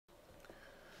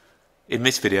In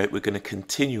this video, we're going to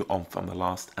continue on from the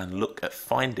last and look at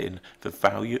finding the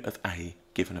value of A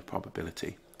given a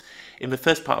probability. In the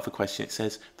first part of the question, it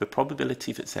says the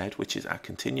probability that Z, which is our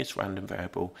continuous random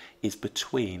variable, is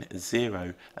between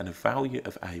 0 and a value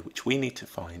of A, which we need to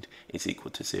find, is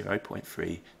equal to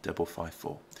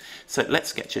 0.3554. So let's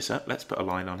sketch this up. Let's put a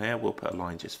line on here. We'll put a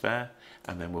line just there,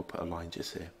 and then we'll put a line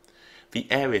just here. The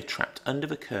area trapped under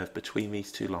the curve between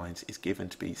these two lines is given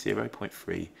to be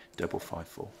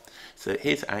 0.3554. So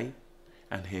here's A,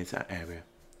 and here's our area.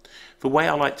 The way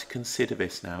I like to consider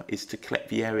this now is to collect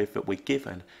the area that we're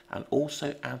given and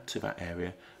also add to that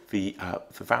area the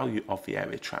value of the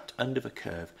area trapped under the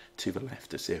curve to the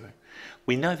left of 0.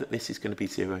 We know that this is going to be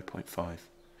 0.5.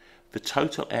 The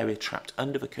total area trapped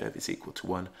under the curve is equal to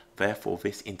 1, therefore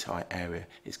this entire area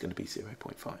is going to be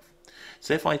 0.5.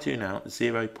 So if I do now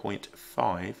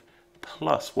 0.5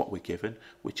 plus what we're given,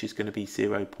 which is going to be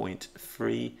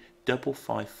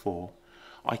 0.3554,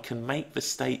 I can make the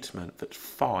statement that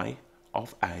phi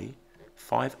of A,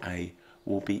 5A,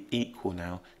 will be equal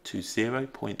now to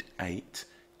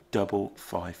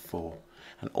 0.8554.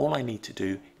 And all I need to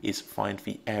do is find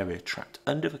the area trapped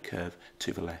under the curve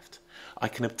to the left. I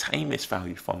can obtain this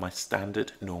value from my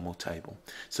standard normal table.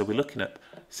 So we're looking at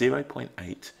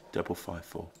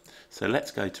 0.8554. So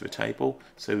let's go to the table.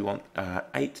 So we want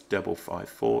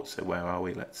 8554. So where are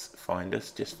we? Let's find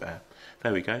us just there.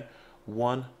 There we go.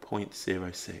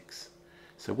 1.06.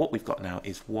 So what we've got now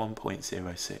is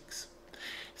 1.06.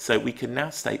 So we can now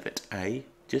state that A,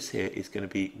 just here, is going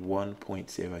to be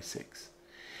 1.06.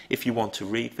 If you want to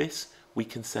read this, we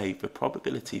can say the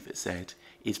probability that Z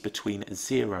is between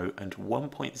 0 and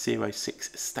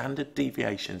 1.06 standard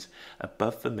deviations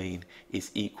above the mean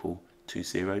is equal to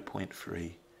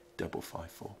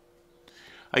 0.3554.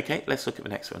 Okay, let's look at the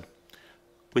next one.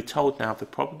 We're told now the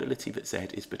probability that Z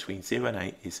is between 0 and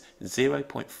 8 is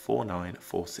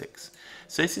 0.4946.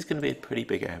 So this is going to be a pretty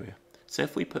big area. So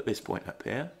if we put this point up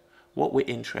here, what we're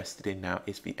interested in now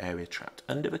is the area trapped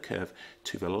under the curve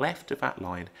to the left of that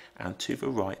line and to the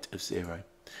right of 0.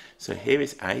 So here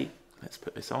is A. Let's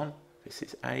put this on. This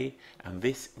is A, and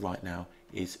this right now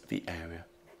is the area.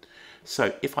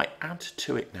 So if I add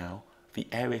to it now the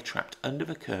area trapped under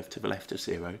the curve to the left of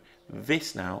 0,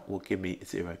 this now will give me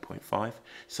 0.5.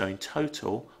 So in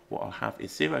total, what I'll have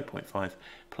is 0.5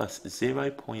 plus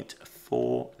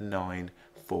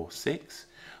 0.4946,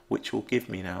 which will give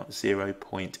me now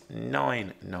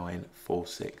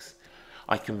 0.9946.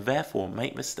 I can therefore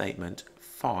make the statement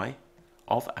phi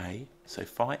of A, so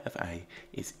phi of A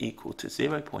is equal to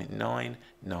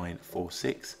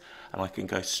 0.9946, and I can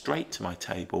go straight to my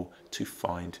table to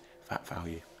find that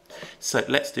value. So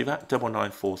let's do that.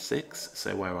 9946.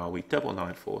 So where are we?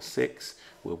 9946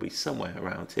 will be somewhere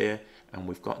around here, and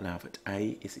we've got now that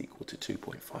A is equal to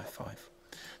 2.55.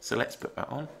 So let's put that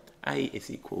on. A is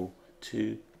equal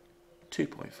to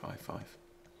 2.55.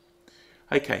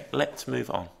 Okay, let's move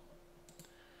on.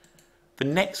 The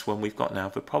next one we've got now,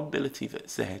 the probability that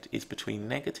Z is between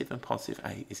negative and positive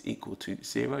A is equal to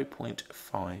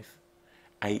 0.5820.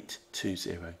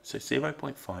 So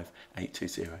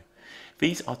 0.5820.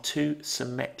 These are two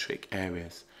symmetric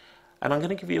areas. And I'm going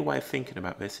to give you a way of thinking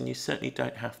about this, and you certainly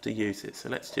don't have to use it. So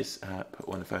let's just put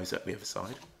one of those up the other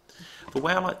side. The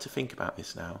way I like to think about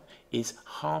this now is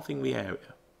halving the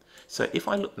area. So if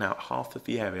I look now at half of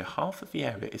the area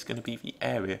is going to be the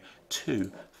area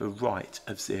to the right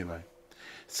of 0.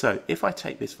 So if I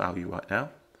take this value right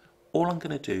now, all I'm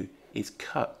going to do is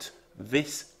cut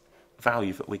this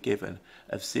value that we're given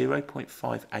of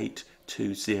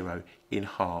 0.5820 in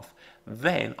half.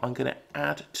 Then I'm going to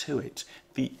add to it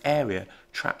the area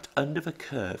trapped under the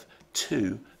curve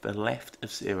to the left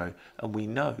of 0, and we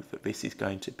know that this is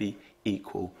going to be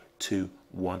equal to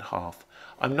 1/2.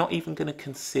 I'm not even going to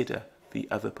consider the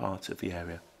other part of the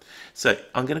area. So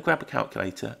I'm going to grab a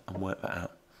calculator and work that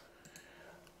out.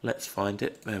 Let's find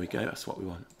it. There we go. That's what we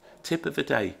want. Tip of the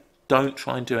day. Don't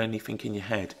try and do anything in your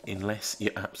head unless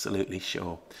you're absolutely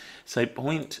sure. So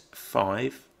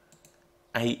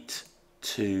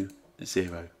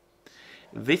 0.5820.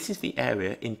 This is the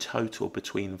area in total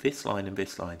between this line and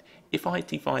this line. If I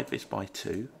divide this by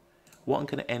 2, what I'm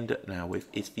going to end up now with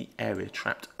is the area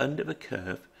trapped under the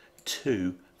curve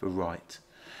to the right.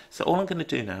 So all I'm going to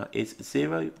do now is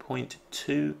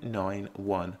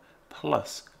 0.291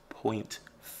 plus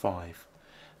 0.5.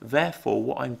 Therefore,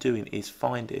 what I'm doing is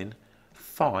finding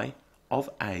phi of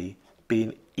A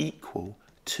being equal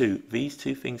to these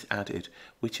two things added,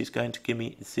 which is going to give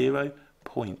me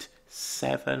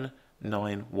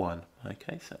 0.791.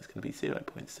 Okay, so that's going to be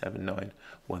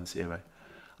 0.7910.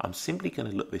 I'm simply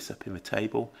going to look this up in the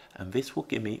table, and this will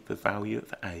give me the value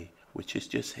of A, which is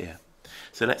just here.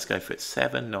 So let's go for it.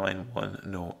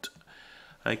 7910.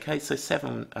 Okay, so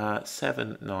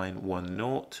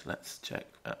 7910. Let's check.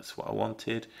 That's what I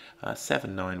wanted.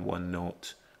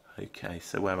 7910. Okay,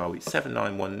 so where are we?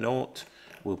 7910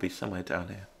 will be somewhere down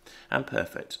here. And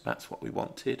perfect. That's what we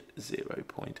wanted.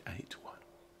 0.81.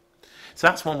 So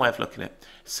that's one way of looking at it.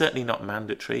 Certainly not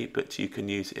mandatory, but you can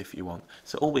use it if you want.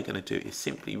 So all we're going to do is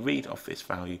simply read off this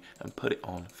value and put it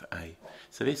on for A.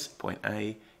 So this point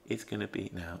A is going to be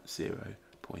now 0.81.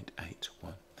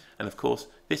 And of course,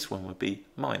 this one would be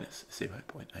minus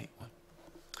 0.81.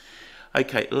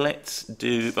 Okay, let's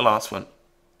do the last one.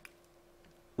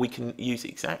 We can use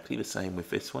exactly the same with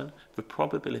this one. The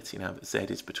probability now that Z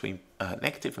is between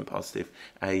negative and positive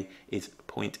A is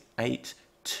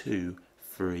 0.8230.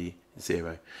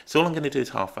 So all I'm going to do is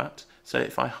half that. So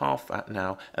if I half that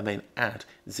now and then add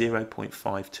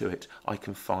 0.5 to it, I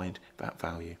can find that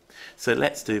value. So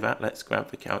let's do that. Let's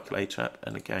grab the calculator up,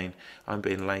 and again, I'm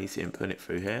being lazy and putting it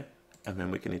through here. And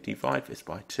then we're going to divide this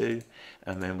by 2,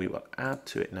 and then we will add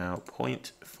to it now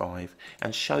 0.5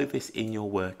 and show this in your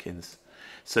workings.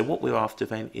 So what we're after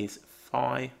then is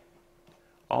phi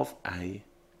of A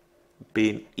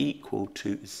being equal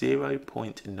to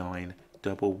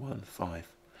 0.9115.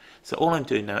 So all I'm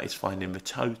doing now is finding the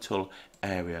total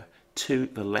area to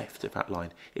the left of that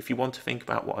line. If you want to think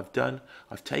about what I've done,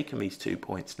 I've taken these 2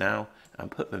 points now and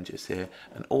put them just here,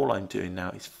 and all I'm doing now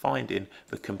is finding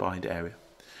the combined area.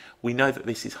 We know that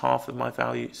this is half of my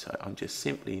value, so I'm just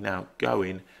simply now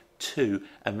going to,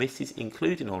 and this is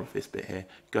including all of this bit here,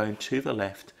 going to the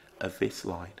left of this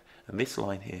line. And this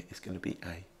line here is going to be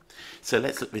A. So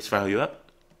let's look this value up.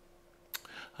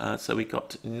 So we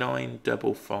got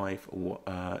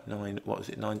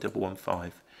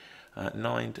 9115.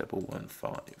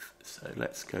 So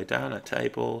let's go down our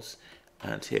tables,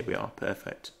 and here we are,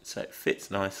 perfect. So it fits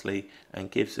nicely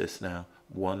and gives us now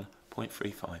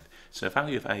 1.35. So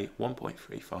value of A,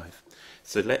 1.35.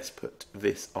 So let's put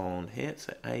this on here.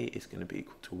 So A is going to be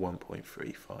equal to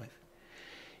 1.35.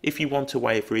 If you want a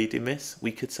way of reading this,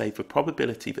 we could say the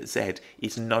probability that Z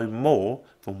is no more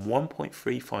than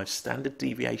 1.35 standard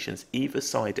deviations either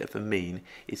side of the mean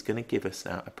is going to give us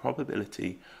now a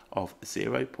probability of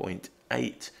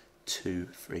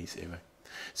 0.8230.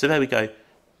 So there we go.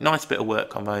 Nice bit of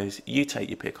work on those. You take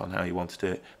your pick on how you want to do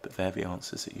it, but they're the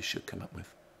answers that you should come up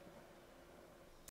with.